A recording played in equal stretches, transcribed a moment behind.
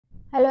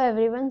Hello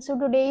everyone. So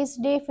today is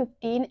day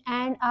 15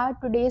 and our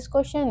today's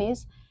question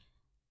is,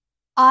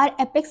 are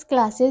Apex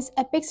classes,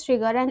 Apex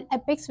trigger and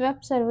Apex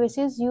web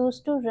services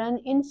used to run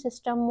in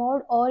system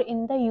mode or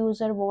in the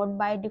user mode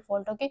by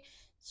default? Okay.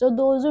 So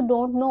those who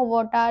don't know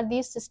what are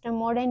these system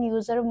mode and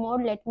user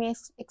mode, let me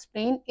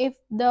explain. If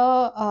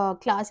the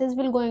classes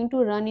will going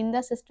to run in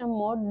the system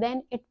mode,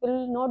 then it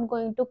will not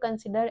going to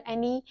consider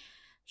any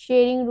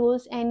sharing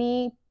rules,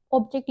 any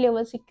object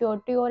level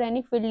security or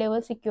any field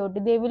level security.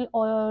 They will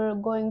all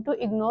going to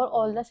ignore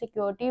all the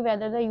security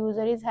whether the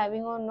user is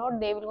having or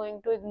not. They will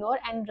going to ignore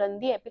and run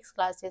the Apex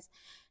classes.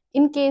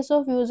 In case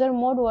of user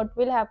mode, what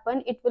will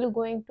happen, it will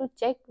going to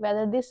check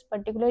whether this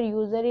particular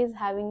user is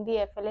having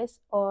the FLS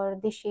or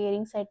the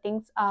sharing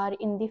settings are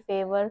in the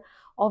favor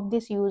of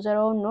this user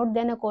or not.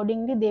 Then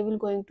accordingly they will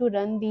going to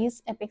run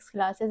these Apex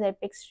classes,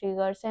 Apex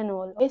triggers and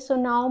all. Okay, so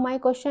now my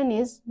question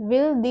is,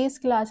 will these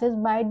classes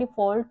by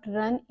default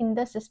run in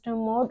the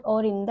system mode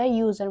or in the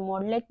user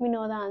mode? Let me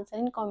know the answer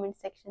in comment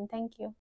section. Thank you.